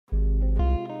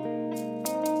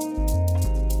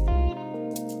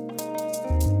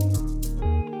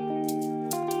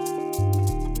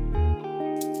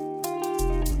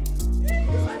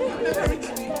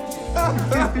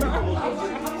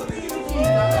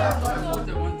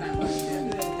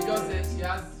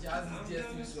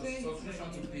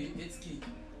subscription to pay 8K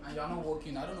and you're not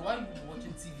working. I don't know why you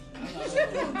watching TV.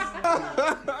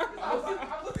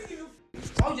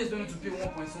 I'm just going to pay 1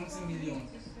 point something million.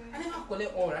 I never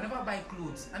collect all. I never buy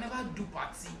clothes. I never do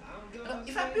party.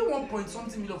 If I pay 1 point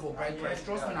something million for bride price,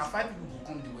 trust me, now 5 people will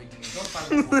come to the wedding. Just 5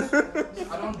 people.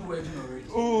 I don't do wedding already.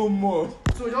 Oh, more.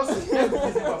 So just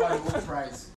about the whole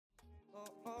price.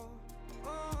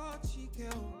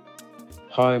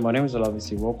 Hi, my name is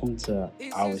Olabisi. Welcome to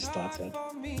How We Started,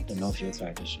 the No Filter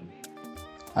edition.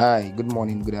 Hi, good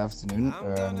morning, good afternoon,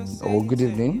 or good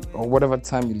evening, or whatever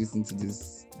time you listen to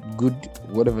this.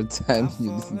 Whatever time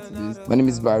you listen to this. My name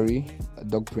is Barry, a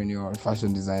dogpreneur,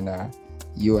 fashion designer,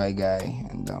 UI guy,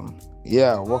 and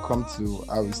welcome to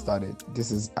How We Started.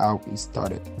 This is How We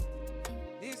Started.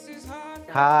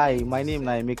 Hi, my name is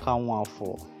Emeka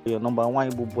Nwafor, your number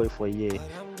one Igbo boy for a year.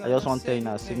 I just want to tell you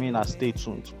now, stay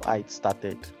tuned to How It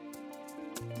Started.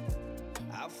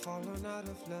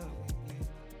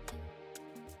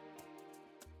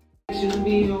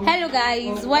 Hello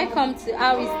guys, welcome to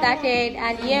How We Started,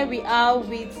 and here we are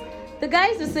with the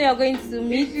guys who say you're going to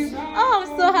meet. Oh,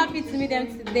 I'm so happy to meet them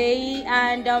today.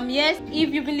 And yes, if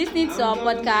you've been listening to our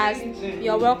podcast,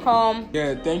 you're welcome.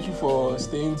 Yeah, thank you for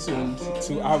staying tuned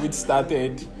to How It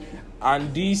Started.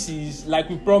 And this is, like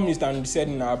we promised and we said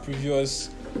in our previous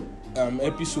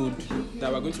episode,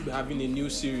 that we're going to be having a new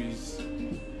series.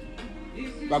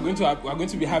 We're going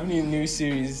to be having a new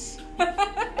series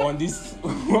on this.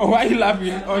 Why are you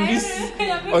laughing? On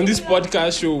this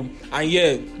podcast show. And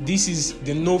yeah, this is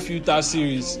the No Filter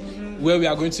series, where we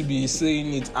are going to be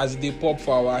saying it as they pop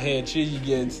for our head. Sure, you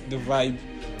get the vibe.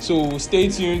 So stay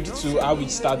tuned to How It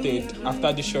Started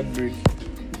after the short break.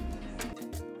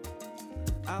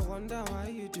 I wonder why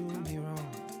you do me wrong.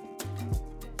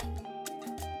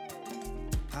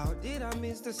 How did I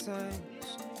miss the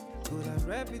signs? Could I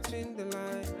read between the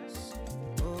lines?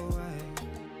 Oh,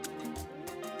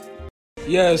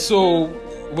 Yeah, so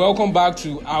welcome back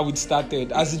to How It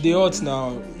Started. As the hot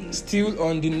now, still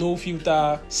on the No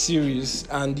Filter series,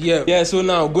 and so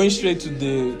now going straight to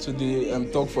the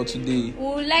talk for today. We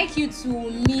would like you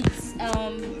to meet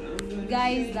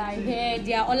guys that are here.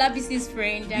 They are Olabisi's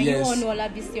friend, and you all know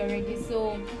Olabisi already.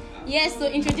 So so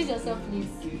introduce yourself, please.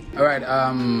 All right,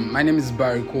 my name is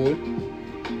Barry Cole.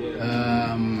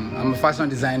 I'm a fashion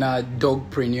designer,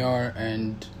 dogpreneur,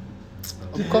 and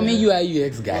I'm coming UI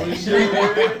UX guy.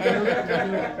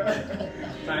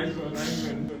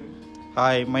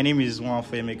 Hi, my name is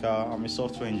Nwafor Emeka. I'm a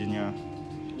software engineer.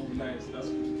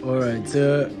 Alright,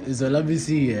 so it's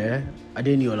Olabisi here. I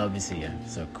didn't know Olabisi here,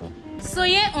 so cool. So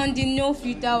on the No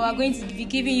Filter, we're going to be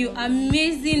giving you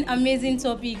amazing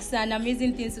topics and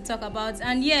amazing things to talk about.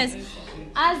 And yes,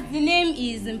 as the name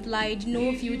is implied,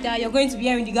 No Filter, you're going to be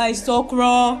hearing the guys talk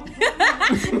raw.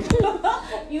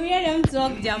 You hear them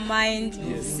talk their mind,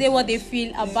 say what they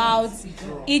feel about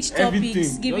each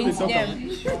topic given to them.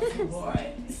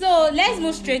 So let's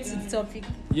move straight to the topic.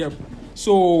 Yep.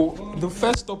 So the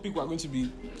first topic we're going to be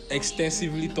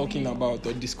extensively talking about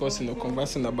or discussing or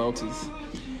conversing about is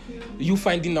you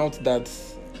finding out that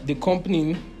the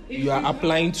company you are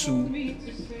applying to, let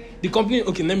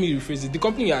me rephrase it. The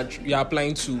company you are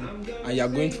applying to and you are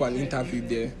going for an interview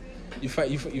there,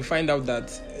 you find out that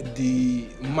the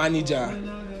manager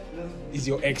is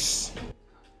your ex.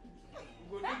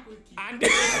 And the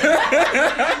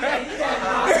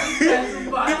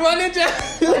manager.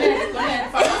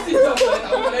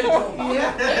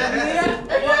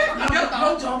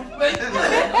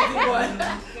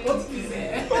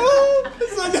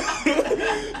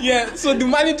 So the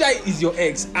manager is your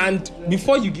ex, and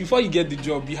before you get the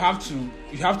job, you have to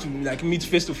like meet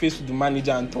face to face with the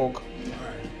manager and talk.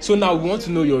 So now we want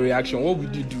to know your reaction. What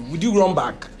would you do? Would you run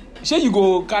back? Sure, you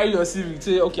go carry your CV,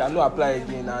 say, okay, I'll not apply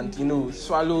again, and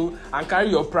swallow and carry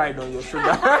your pride on your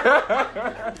shoulder.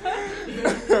 Pride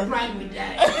will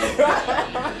die.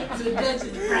 So go to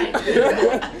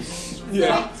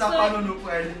the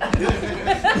pride.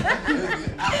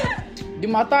 The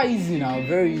matter easy now,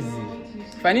 very easy.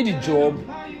 If I need a job,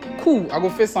 cool, I go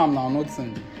face am now,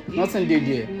 nothing dey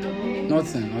there.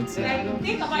 Nothing. Like,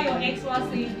 think about your ex while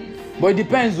saying this. But it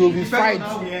depends, we fight.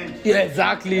 Yeah,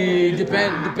 exactly.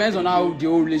 Depends on how the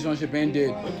whole relationship ended.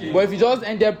 Okay. But if it just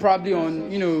ended probably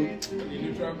on,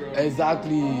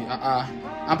 exactly.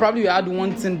 And probably we had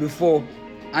one thing before,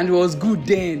 and it was good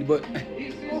then. But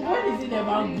what is it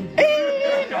about good?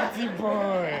 Naughty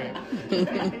boy.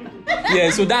 Yeah,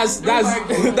 so that's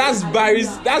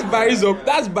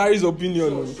Barry's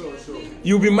opinion. Sure.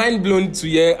 You'll be mind blown to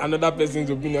hear another person's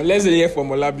opinion. Let's hear from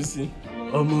Olabisi.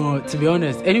 To be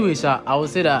honest, anyway, sir, I would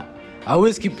say that I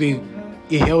always keep a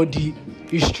healthy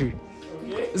history.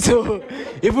 So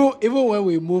even when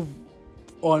we move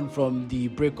on from the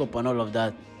breakup and all of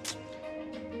that,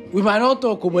 we might not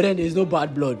talk, but then there's no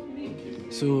bad blood.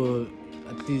 So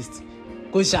at least,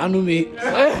 cause Shanu me.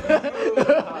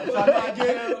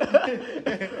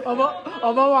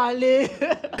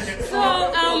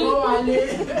 So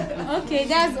okay,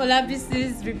 that's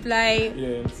Olabisi's reply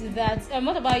to that.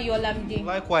 What about you, Olamide?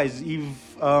 Likewise, if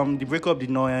the breakup did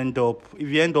not end up, if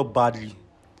you end up badly,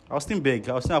 I'll still beg,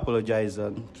 I'll still apologize.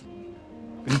 And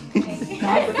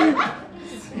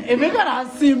If you gonna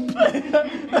simp, you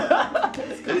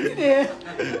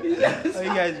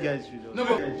guys should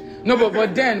know.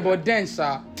 But then,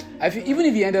 sir, I feel even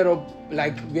if you ended up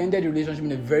like we ended the relationship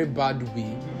in a very bad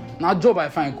way, now job I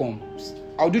find comes,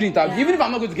 I'll do the interview. Even if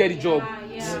I'm not going to get the job,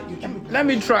 let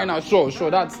me try now. Sure,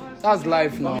 that's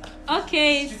life now.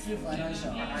 Okay.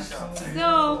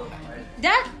 So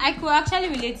that I could actually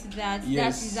relate to that.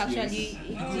 Yes, that is actually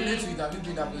Have you been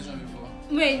in that position before?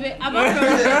 wait. About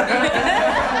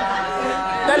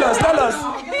Tell us.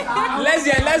 Let's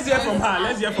hear from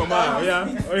her.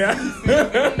 Oh yeah.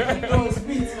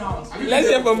 Let's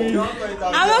hear from you.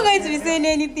 I'm not going to be saying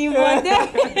anything, but then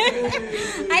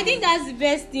I think that's the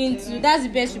best thing to. That's the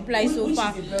best reply so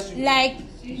far. Like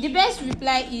the best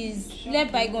reply is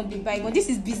let bygone be bygone. This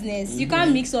is business. You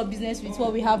can't mix up business with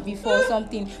what we have before or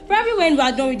something. Probably when we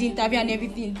are done with the interview and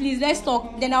everything, please let's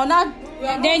talk. Then I'll not.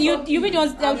 Then you be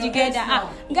don't tell together.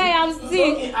 Guy, I'm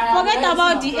sick. Forget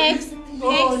about the ex.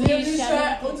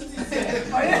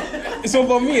 So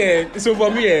for me,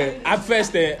 at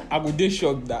first, I would be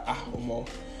shocked that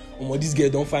this girl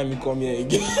don't find me come here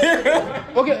again.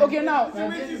 Okay, now,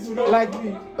 like,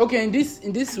 okay, in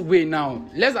this way now,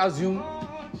 let's assume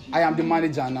I am the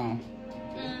manager now,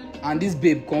 and this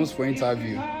babe comes for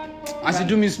interview, and she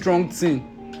do me strong thing.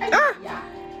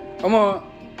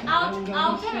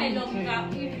 I'll try my luck.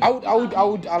 I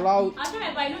would allow. I'll try my,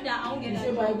 but I know that I won't get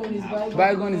that.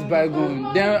 Bygone is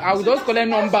bygone. Then I would just collect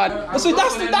number. So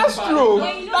that's true.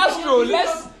 That's true.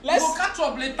 Let's catch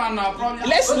up later now. Probably.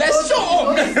 Let's show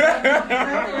up.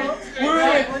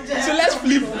 Wait. So let's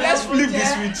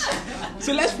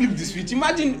flip the switch.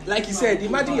 Imagine, like you said,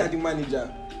 you are the manager.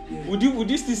 Would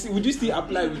you still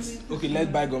apply with let's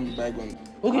bygone be bygone?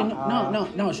 okay,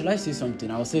 now, should I say something?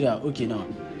 I'll say that. Okay, now,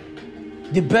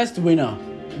 the best winner,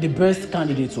 the best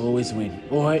candidate will always win.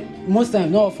 Or most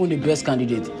times, not often the best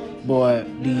candidate, but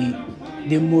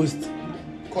the most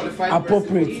Qualified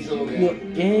appropriate.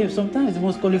 Sometimes the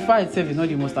most qualified itself is not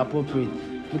the most appropriate,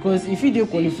 because if you do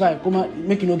qualify,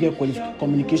 make you not get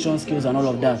communication skills and all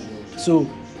of that. So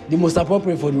the most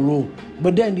appropriate for the role.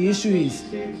 But then the issue is,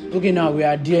 okay, now we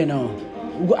are there now.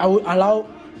 I will allow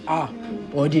her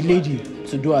or the lady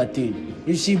to do her thing.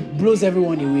 If she blows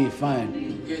everyone away,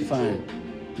 fine.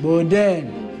 But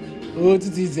then,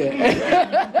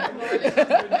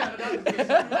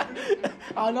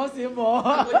 I'll not say more.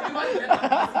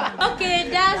 Okay,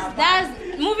 that's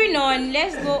moving on.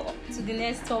 Let's go to the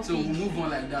next topic. So we'll move on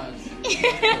like that.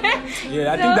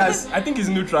 I think it's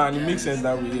neutral and it makes sense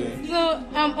that way. Yeah. So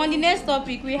on the next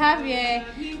topic we have here,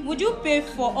 would you pay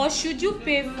for or should you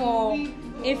pay for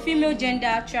a female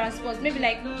gender transport? Maybe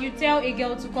like you tell a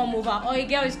girl to come over or a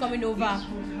girl is coming over.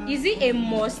 Is it a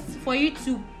must for you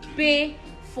to pay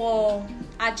for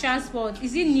a transport?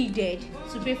 Is it needed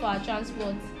to pay for a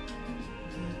transport?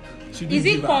 Is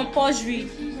it compulsory?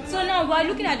 So now we're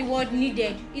looking at the word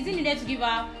needed. Is it needed to give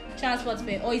her transport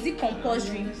fare, or is it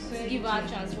compulsory to give her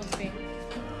transport fare?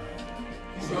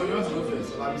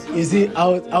 You see,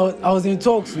 I was in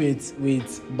talks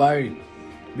with Barry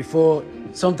before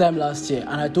sometime last year,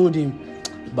 and I told him,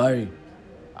 Barry,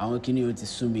 I want Kini to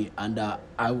sue me, and that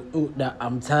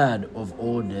I'm tired of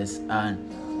all this,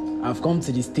 and I've come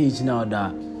to the stage now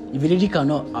that if a lady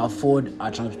cannot afford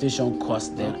a transportation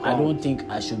cost, then I don't think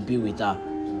I should be with her.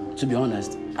 To be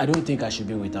honest, I don't think I should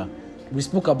be with her. We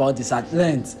spoke about this at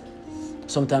length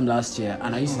sometime last year,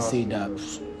 and I used to say that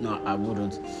no, I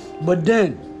wouldn't. But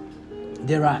then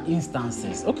there are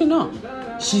instances. Okay, now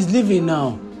she's leaving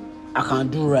now. I can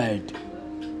do right.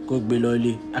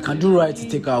 I can do right to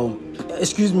take her home.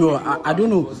 Excuse me, I don't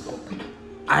know.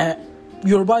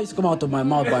 Yoruba is come out of my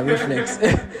mouth by reflex.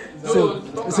 so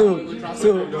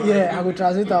yeah, I will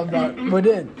translate that back. But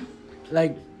then,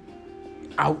 like,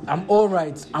 I'm all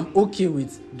right. I'm okay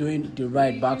with doing the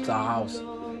ride back to our house.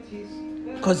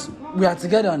 Because we are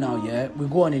together now, yeah? We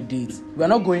go on a date. We are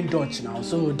not going Dutch now,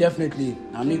 so definitely,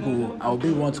 I'll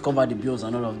be one to cover the bills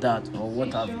and all of that, or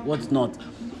what's not.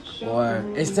 or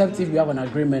except if we have an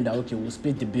agreement that okay, we'll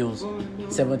split the bills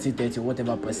 70-30,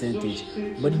 whatever percentage.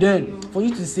 But then for you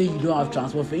to say you don't have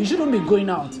transport fare, you shouldn't be going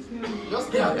out. Just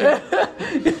stay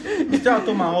out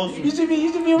of my house. You should be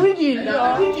reading.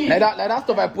 Like that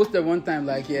stuff I posted one time,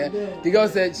 like the girl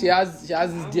said she has this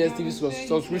DSTV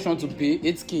subscription to pay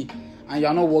 8K and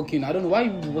you're not working. I don't know why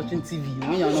you be watching TV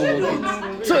when you're not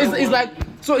working. So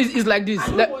it's like this.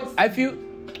 Like, I feel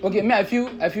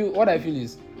what I feel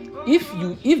is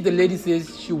if the lady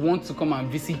says she wants to come and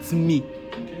visit me,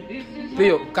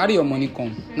 carry your money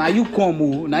come. Now you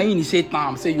come, now you initiate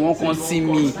time, say you won't come see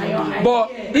me.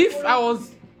 But if I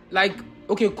was like,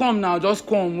 okay, come now, just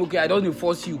come, okay, I don't need to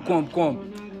force you,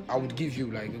 come, I would give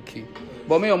you like, okay.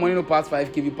 But may your money no pass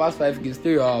 5K, if you pass 5K,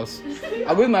 stay your house.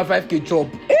 I go with my 5K chop.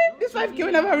 This 5K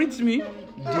will never reach me.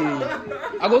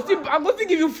 I go still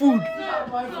give you food.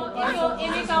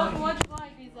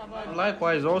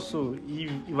 Likewise, also,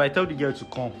 if I tell the girl to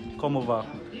come over,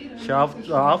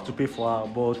 I have to pay for her.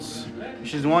 But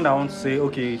she's the one that wants to say,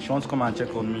 okay, she wants to come and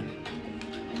check on me.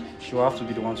 She will have to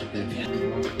be the one to pay.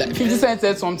 Like 50 Cent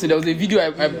said something. There was a video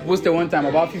I posted one time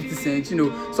about 50 Cent.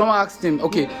 Someone asked him,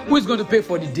 okay, who is going to pay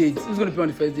for the date? Who's going to pay on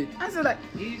the first date? I said, like,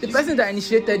 the person that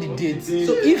initiated the date.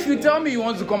 So if you tell me you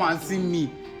want to come and see me,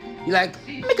 you like,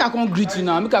 make I come greet you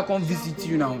now, make I come visit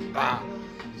you now.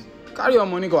 Carry your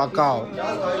money, go a cow.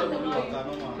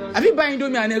 Have you buying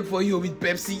Indomie and egg for you with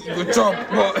Pepsi? You go chop,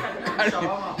 but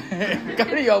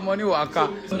carry your money, waka.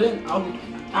 So then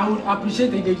I would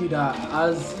appreciate the lady that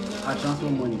has a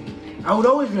transport money. I would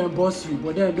always reimburse you,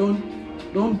 but then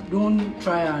don't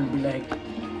try and be like,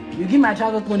 you give my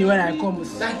transport money when I come.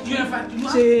 Like you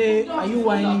say, are you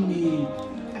whining me?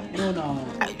 No.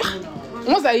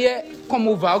 Once I hear come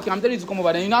over, okay, I'm telling you to come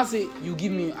over, then you now say you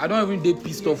give me. I don't even get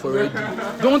pissed off already.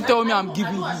 Don't tell me I'm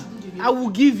giving you. I will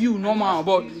give you normal,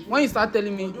 but when you start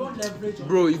telling me,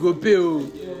 bro, you go pay.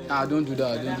 Don't do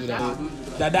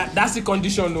that. That's the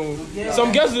condition, no.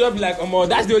 Some girls will be like,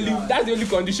 that's the only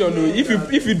condition, no.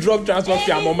 If you drop transport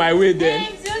fee, I'm on my way then.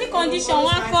 It's the only condition.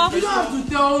 One for. You don't have to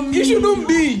tell me. It shouldn't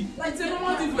be. Like, it's a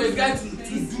normal thing for a guy to do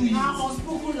it.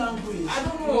 Unspoken language. I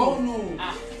don't know.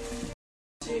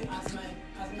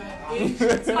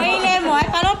 I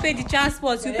cannot pay the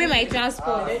transport. You pay my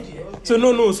transport. So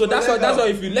no. So that's how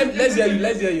you feel. Let's hear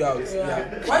you out.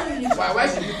 Yeah. Why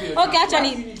should you pay? Okay,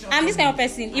 actually, I'm this kind of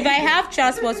person. If I have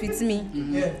transport with me,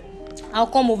 I'll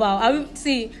come over. I'll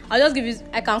just give you.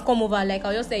 I can come over. Like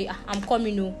I'll just say, I'm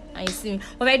coming, and you see me.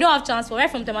 But if I don't have transport, right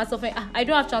from myself, I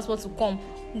don't have transport to come.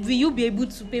 Will you be able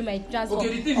to pay my transport?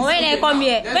 Okay, or when I come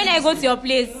here, when I go to your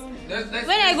place. When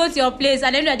I go to your place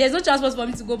and then there's no transport for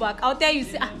me to go back, I'll tell you,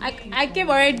 I came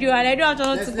already and I don't have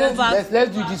transport to go back.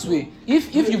 Let's do it this way.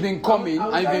 If you've been coming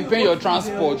and you've been paying your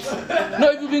transport,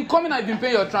 if you've been coming and you've been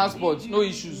paying your transport, no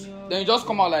issues. Then you just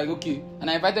come out like, okay, and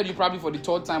I invited you probably for the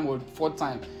 3rd time or 4th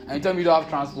time, and you tell me you don't have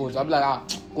transport. I'll be like,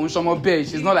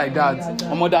 she's not like that.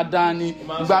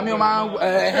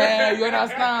 You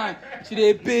understand? She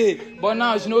dey pay, but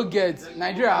now she no get.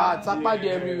 Nigeria hard, tapa dey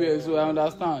everywhere, so I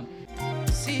understand.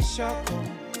 See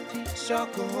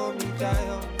Shoko hold me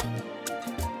down.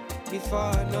 Before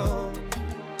I know,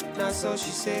 that's so she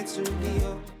said to me.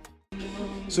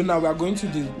 So now we are going to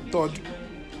the 3rd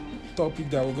topic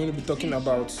that we're going to be talking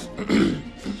about.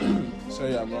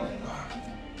 Sorry about.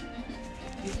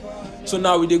 So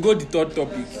now we go the 3rd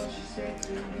topic,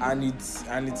 and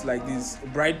it's like this: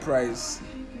 bride price.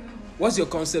 What's your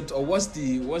concept, or what's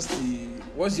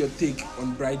your take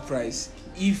on bride price?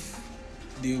 If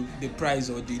the price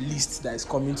or the list that is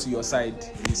coming to your side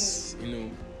is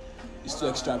it's too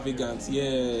extravagant,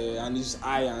 and it's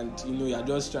high, and you're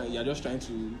just trying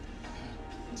to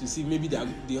see maybe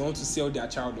they want to sell their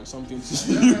child or something to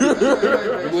you.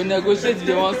 We negotiate,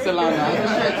 they want to sell them.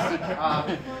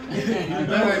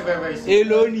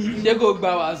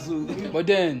 But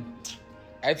then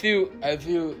I feel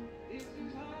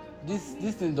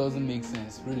this thing doesn't make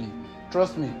sense, really.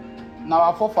 Trust me. Now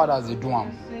our forefathers they do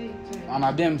them, and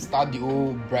of them start the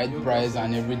whole bride price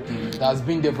and everything. That's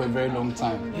been there for a very long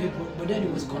time. Yeah, but then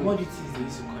it was commodities they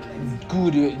used to collect.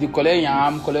 Good, they collect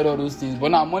yam, collect all those things. But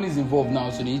now money is involved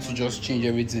now, so they need to just change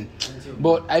everything.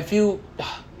 But I feel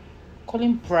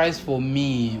calling price for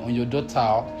me on your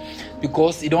daughter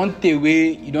because it don't take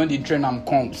away, you don't train them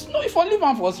comes. No, if I leave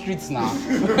them for streets now,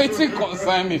 it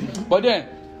concern me. But then.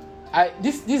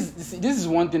 This is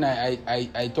one thing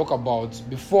I talk about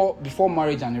before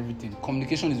marriage and everything.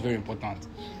 Communication is very important.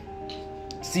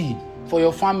 See, for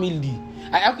your family,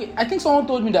 I think someone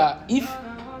told me that if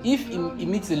he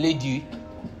meets a lady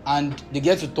and they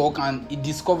get to talk and he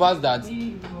discovers that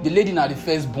the lady now the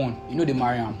firstborn, they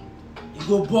marry him. You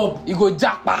go bob. You go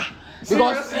jackpa.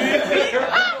 because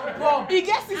he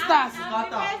gets sisters.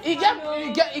 He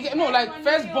get no like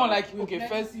firstborn like okay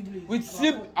first with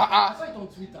sleep.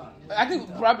 I think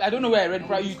probably I don't know where I read.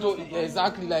 Probably you told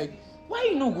exactly like. Why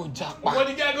you no go jackpot? Why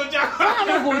you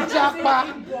no go jackpot?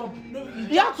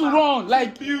 You have to run.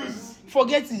 Like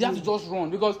forget it. You have to just run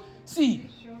because see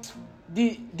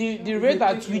the rate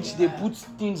at which they put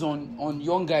things on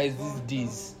young guys these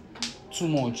days too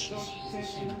much.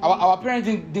 Our parents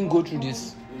didn't go through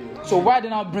this, so why are they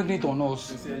now bringing it on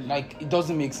us? Like it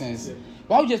doesn't make sense.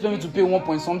 Why would you expect me to pay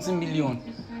 1.something million?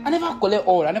 I never collect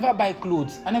all. I never buy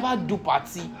clothes. I never do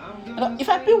party. If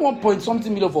I pay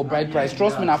 1.something million for bride price,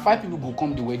 trust me, now 5 people will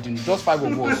come to the wedding. Just 5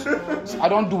 of us. So I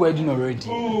don't do wedding already.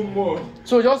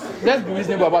 So just let's be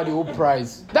reasonable about the whole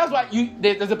price. That's why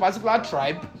there's a particular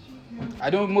tribe. I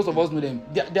don't. Most of us know them.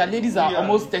 Their ladies are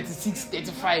almost 36,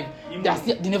 35.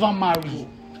 They never marry.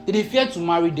 They fear to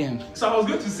marry them. So I was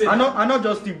going to say. I know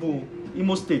just Igbo.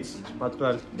 Imo State,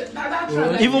 particularly.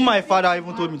 Even my father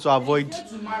even told me to avoid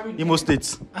Imo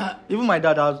State. Even my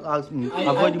dad asked me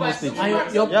avoid Imo State.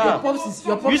 Your pops is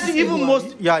you see, even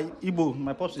most Igbo.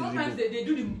 My pops is Igbo. Sometimes they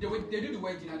do the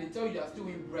wedding and they tell you they are still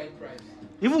in bride price.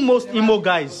 Even most Imo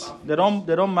guys, they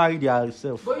don't marry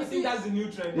themselves. But you think that's the new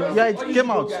trend? Yeah, it came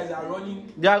out.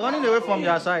 They are running away from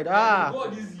their side. Yeah.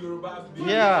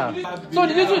 So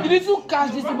the little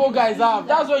cash these Igbo guys have.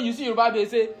 That's why you see Yoruba they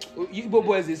say Igbo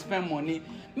boys they spend money.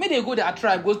 May they go their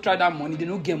tribe, go try that money, they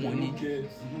don't get money.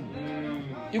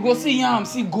 You go see yam,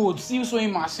 see goat, see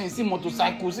sewing machine, see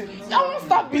motorcycles. I won't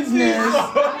start business.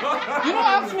 You don't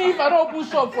ask me if I don't open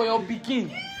shop for your pikin.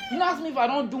 You don't ask me if I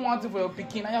don't do one thing for your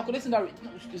pikin. And you're collecting that.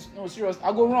 No, serious.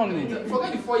 I go run.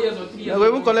 Forget the 4 years or 3 years. We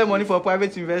will collect money for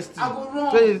private university. I go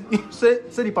run.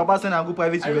 Say the papa send and go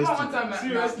private university.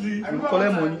 Seriously. We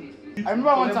collect money. I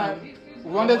remember one time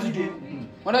we wanted to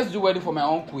do wedding for my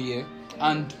uncle here,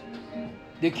 and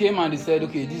they came and they said,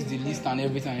 okay, this is the list and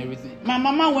everything. My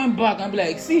mama went back and be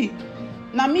like, see,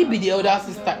 now me be the elder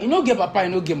sister. You know get papa, you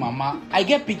know get mama. I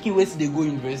get picky ways they go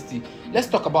university. Let's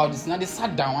talk about this. Now they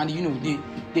sat down and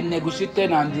they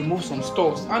negotiated and removed some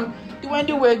stuff. And the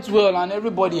wedding went well and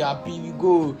everybody happy. We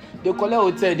go. They collect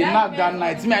hotel. They knock that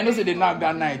night. Me, I know say they knock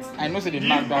that night. Because they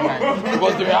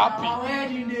were happy.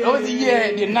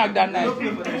 They knocked that night.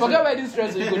 Forget wedding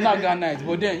stress. You go knock that night.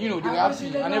 But then they were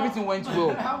happy and everything went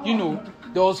well.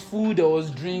 There was food, there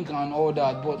was drink and all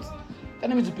that. But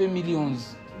telling me to pay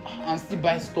millions and still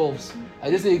buy stuffs. I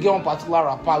just say you get one particular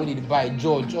rapper with it buy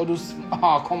George. All those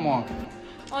come on.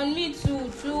 On me to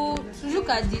look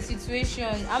at the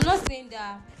situation, I'm not saying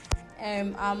that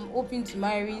I'm hoping to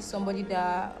marry somebody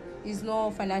that is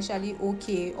not financially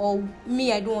okay, or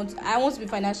me I want to be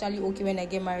financially okay when I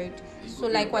get married. So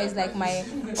likewise like my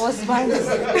husband.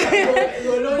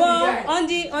 But on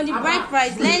the bride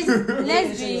price,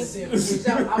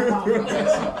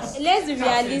 let's be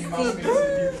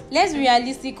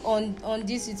realistic on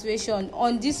this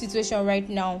situation right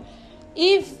now.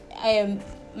 If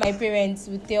my parents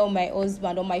will tell my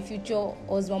husband or my future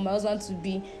husband, my husband to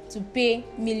pay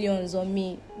millions on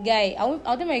me, guy, I'll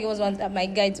tell my husband, my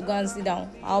guy, to go and sit down.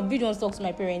 I'll be the one to talk to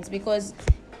my parents, because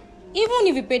even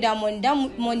if we pay that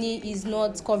money is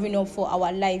not covering up for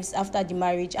our lives after the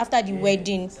marriage, after the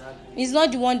wedding. It's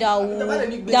not the one that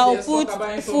will put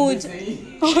food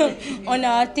on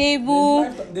our table.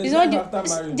 It's not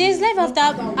there's life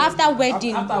after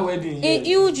wedding. A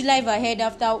huge life ahead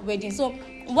after wedding. So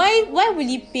why will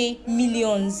he pay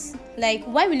millions? Like,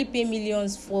 why will he pay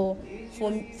millions for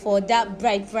that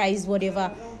bride price,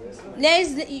 whatever?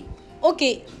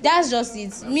 Okay, that's just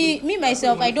it. Me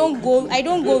myself, I don't go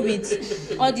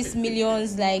with all these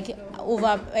millions, like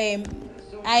over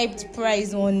hyped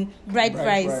price on bride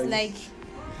price. Like,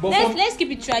 let's keep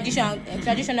it traditional and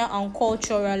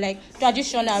cultural, like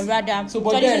traditional rather. So,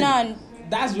 traditional and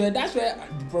that's where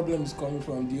the problem is coming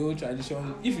from. The old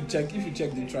tradition. If you check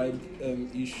the tribe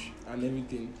ish and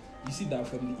everything, you see that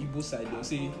from the Igbo side,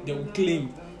 they will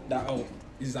claim that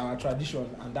this is our tradition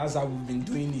and that's how we've been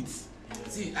doing it.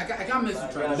 See, I can't mess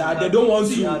with tradition. That they don't want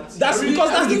to. That's because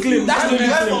that's the claim. That's the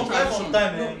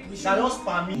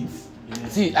claim.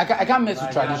 See, I can't mess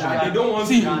with tradition. They don't want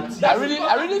to. I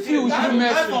really feel we shouldn't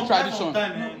mess with tradition.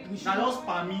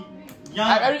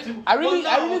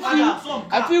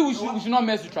 I feel we should not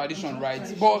mess with tradition,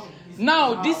 right? But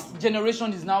now this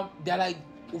generation they're like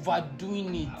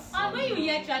overdoing it. And when you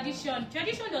hear tradition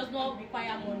does not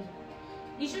require money.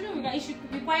 It should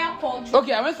require culture.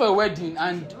 Okay, I went for a wedding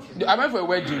and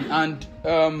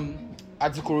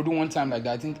at Ikorodu one time like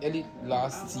that, I think early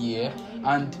last year,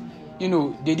 and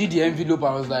they did the envelope.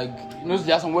 I was like,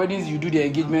 there are some weddings you do the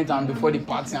engagement and before the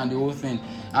party and the whole thing.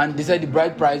 And they said the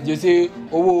bride price. They say,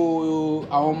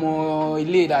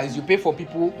 that is you pay for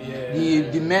people,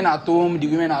 the men at home, the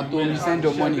women at home, you send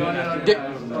your money.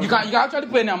 You can actually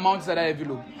put an amount inside that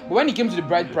envelope. But when it came to the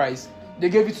bride price, they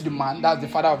gave it to the man, that's the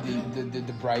father of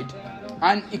the bride.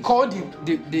 And he called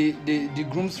the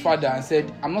groom's father and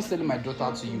said, I'm not selling my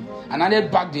daughter to you. And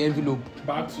handed back the envelope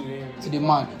back to him, to the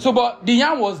man. So, but the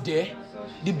yam was there,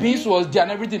 the beans was there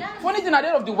and everything. Funny thing, at the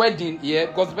end of the wedding,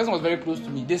 because the person was very close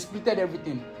to me, they splitted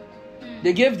everything.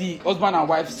 They gave the husband and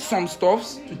wife some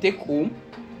stuffs to take home.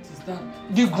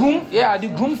 The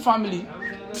groom family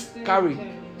carry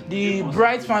the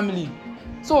bride's family.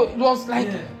 So it was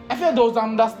like, I felt there was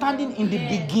understanding in the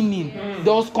beginning.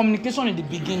 There was communication in the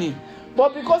beginning.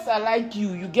 But because I like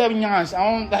you, you get me hands. I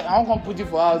won't come put it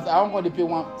for us. I won't go to pay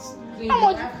once.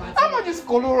 How much is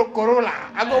Corolla?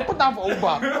 I go put that for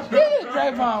Uber. Hey,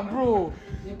 driver, bro.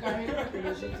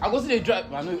 I go see the drive.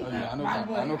 I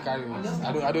know carry on.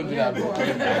 I don't do that, bro.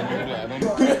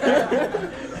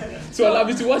 So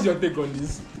Olabisi, what's your take on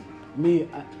this? Me,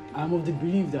 I'm of the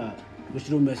belief that we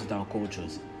shouldn't mess with our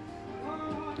cultures.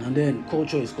 And then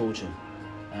culture is culture.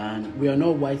 And we are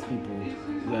not white people,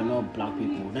 we are not black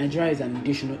people. Nigeria is an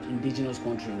indigenous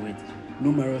country with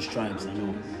numerous tribes and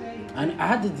all. And I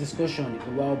had this discussion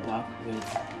a while back with,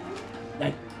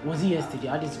 was it yesterday?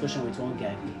 I had this discussion with one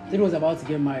guy. He was about to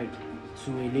get married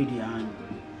to a lady and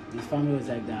his family was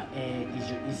like that,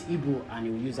 it's Igbo and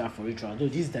he will use that for ritual. Though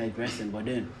this is digressing, but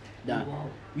then that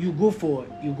you go for,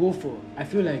 I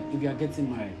feel like if you are getting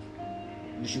married,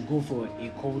 you should go for a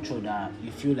culture that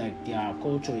you feel like their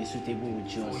culture is suitable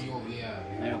with yours.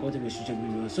 Their culture is suitable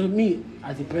with yours. So me,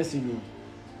 as a person,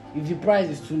 if the price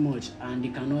is too much and they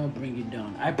cannot bring it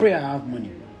down, I pray I have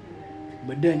money.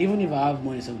 But then, even if I have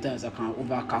money, sometimes I can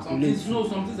over-calculate. Some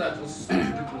things are just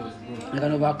ridiculous, bro. I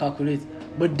can over-calculate.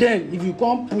 But then, if you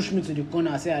can't push me to the corner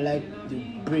and say I like the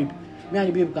babe, me and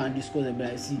the babe can discuss it, but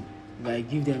I see, if I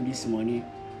give them this money,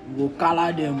 we go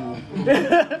color them.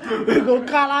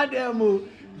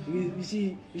 You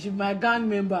see, my gang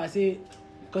member, I say,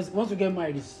 because once we get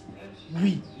married, it's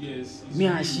we, me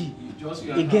and she,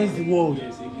 against the world.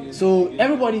 So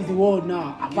everybody is the world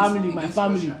now. Our family, my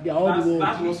family, they are all the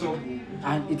world.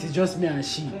 And it is just me and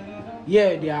she.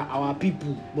 Yeah, they are our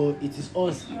people, but it is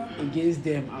us against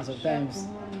them. And sometimes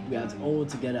we are all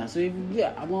together. So if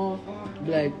I'm gonna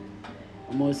be like,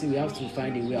 say we have to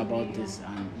find a way about this,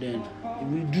 and then if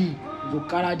we do, we go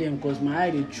carry them because my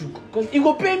eye they choke. Because it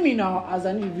go pay me now as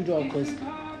an individual. Because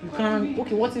you can,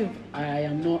 what if I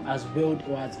am not as wealthy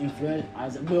or as influential,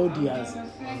 as wealthy as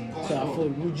to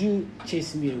afford? Would you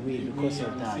chase me away because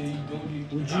of that?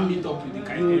 Would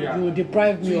you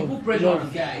deprive me of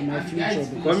love in my future?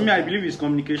 For me, I believe it's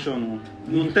communication.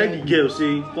 You tell the girl,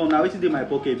 say, come now, what's in my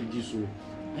pocket with this?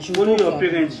 Only your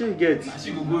parents, she get.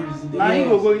 She go reason. Now you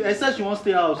go. I said she wants to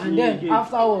stay house. And then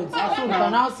afterwards, you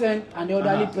can now send an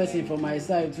elderly person from my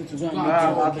side to go and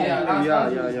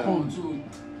come.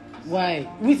 Why?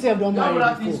 We still don't marry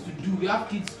before. Things to do. We have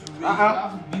kids to raise. We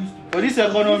have bills to pay. But this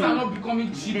economy, things are not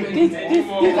becoming cheap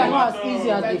anymore. These are not as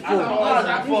easy as before. These are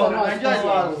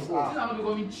not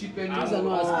becoming cheap anymore. These are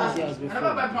not as easy as before. I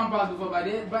never buy Pampers before, but I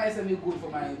buy SMA Gold for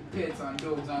my pets and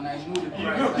dogs, and I know the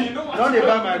price. Don't they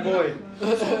buy my boy?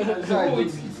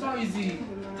 It's not easy.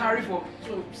 Tariff for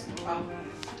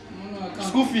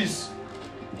school fees.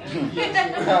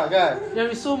 There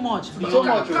is so much.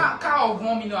 Car of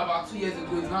 1 million about 2 years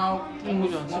ago is now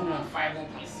almost 1.5,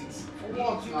 1.6. For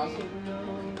what?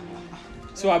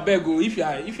 So I beg you, if you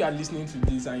are listening to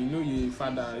this and you know you're a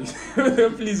father,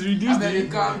 please reduce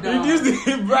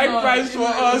the bride price for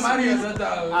us.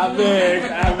 I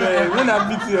beg, when I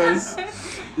beat us.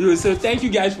 So thank you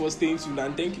guys for staying tuned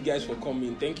and thank you guys for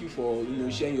coming. Thank you for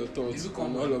sharing your thoughts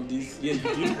on all of this. Yeah, you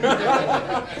did.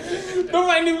 Don't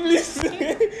mind me, please.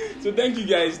 So thank you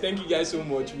guys so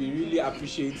much. We really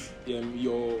appreciate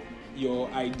your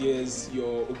ideas,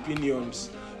 your opinions.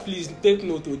 Please take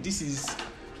note of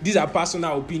these are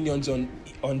personal opinions on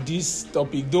this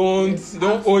topic. Don't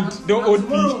hold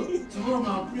me. Tomorrow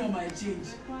I'll put on my change.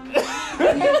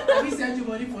 I will send you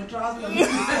money for transport.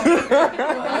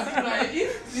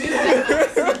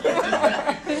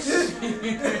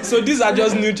 So these are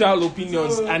just neutral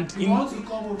opinions, so and you want to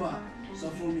come over, so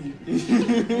for me.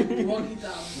 Work it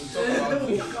out.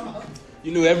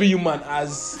 Every human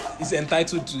is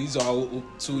entitled to his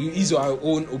or her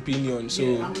own opinion. So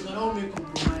and we can all make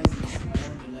compromises.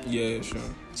 Yeah, sure.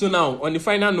 So now on the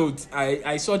final note,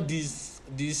 I saw this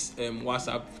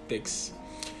WhatsApp text.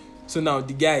 So now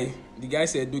the guy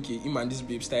said, okay, him and this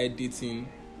babe started dating,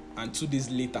 and 2 days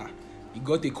later, he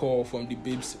got a call from the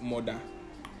babe's mother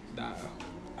that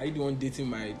are you the one dating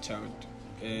my child?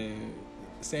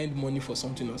 Send money for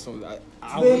something or something.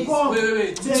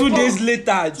 Wait. 2 days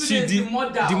later,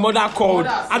 the mother called.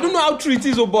 I don't know how true it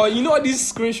is, but you know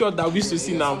this screenshot that we used to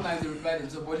see now. Sometimes they reply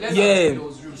themselves, but let's Yeah. it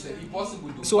was real. Impossible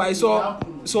though.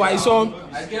 So I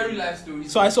get real life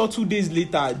stories. So I saw 2 days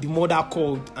later, the mother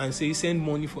called and said, send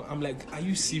money for. I'm like, are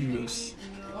you serious?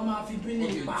 Okay,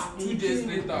 2 days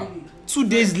later. 2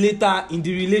 days later in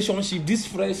the relationship, this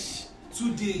fresh.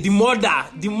 2 days. The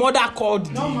mother called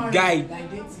the guy.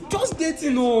 Just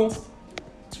dating, no.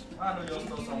 I know just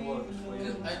know some words.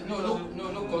 No,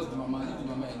 cause the mama. Leave the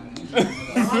mama alone.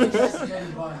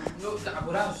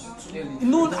 But that's too early.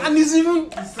 No, and it's even.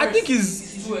 I think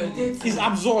It's too early. it's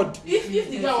absurd. If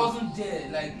the guy wasn't there,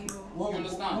 like, you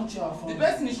understand? The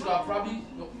person should have probably,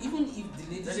 even if the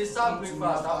lady. They start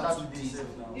breakfast after 2 days.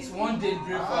 It's 1 day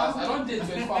breakfast. I don't date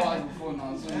 24 hours before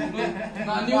now, so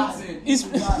now new thing. It's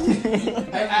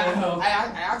I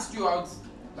asked you out,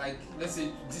 like, let's say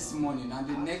this morning, and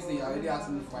the next day you already asked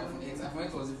me for iPhone X. iPhone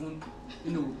X was even,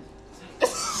 you know.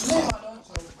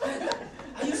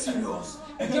 Are you serious?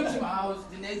 You came to my house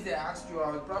the next day. I asked you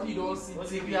out. Probably you don't see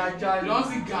TV, you don't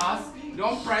see gas, you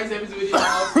don't price everything within the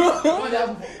house.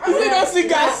 You don't see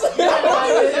gas.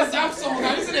 It's Samsung.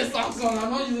 I'm using a Samsung. I'm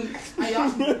not using. I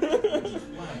asked you.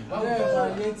 I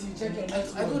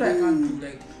know that I can't do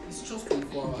like it's just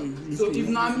 24 hours. So if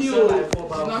not me,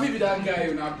 be that guy,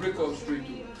 you know, break up straight.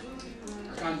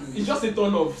 I can't do it. It's just a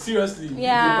turn off, seriously.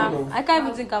 Yeah, I can't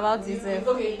even think about it.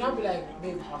 Okay, you can't be like,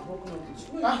 babe, I've broken up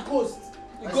with you. You ghost.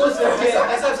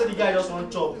 Except the guy just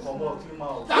want chop, come on, clean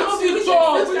mouth. That's the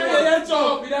chop. We dey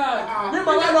chop with that. When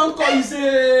mama don call you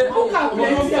say,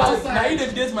 na you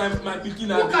dey date my pikin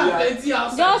na.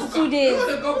 Just 2 days,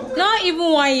 not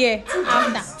even 1 year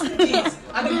after. 2 days.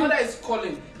 And the mother is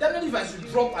calling. Definitely if I should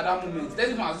drop at that moment, let's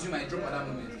even assume I drop at that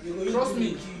moment. Trust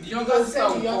me, the younger sister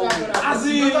will call me. As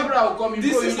The younger brother will call me. the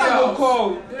bro, sister in the will house. call.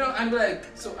 You know, and be like,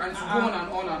 so, and to go on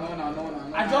and on and on and on and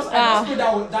on. I just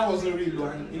know that wasn't real,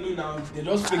 and you know now they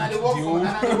just fake And the they work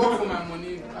whole. for my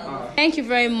money. Thank you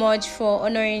very much for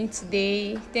honoring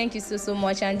today. Thank you so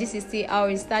much. And this is still how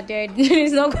it started.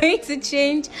 It's not going to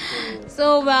change.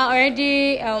 So we're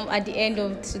already at the end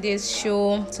of today's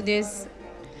show. Today's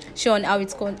show on how it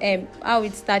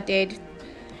started.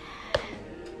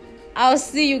 I'll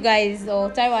see you guys, or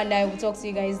Taiwan and I will talk to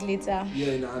you guys later.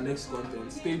 Yeah, in our next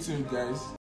content. Stay tuned, guys.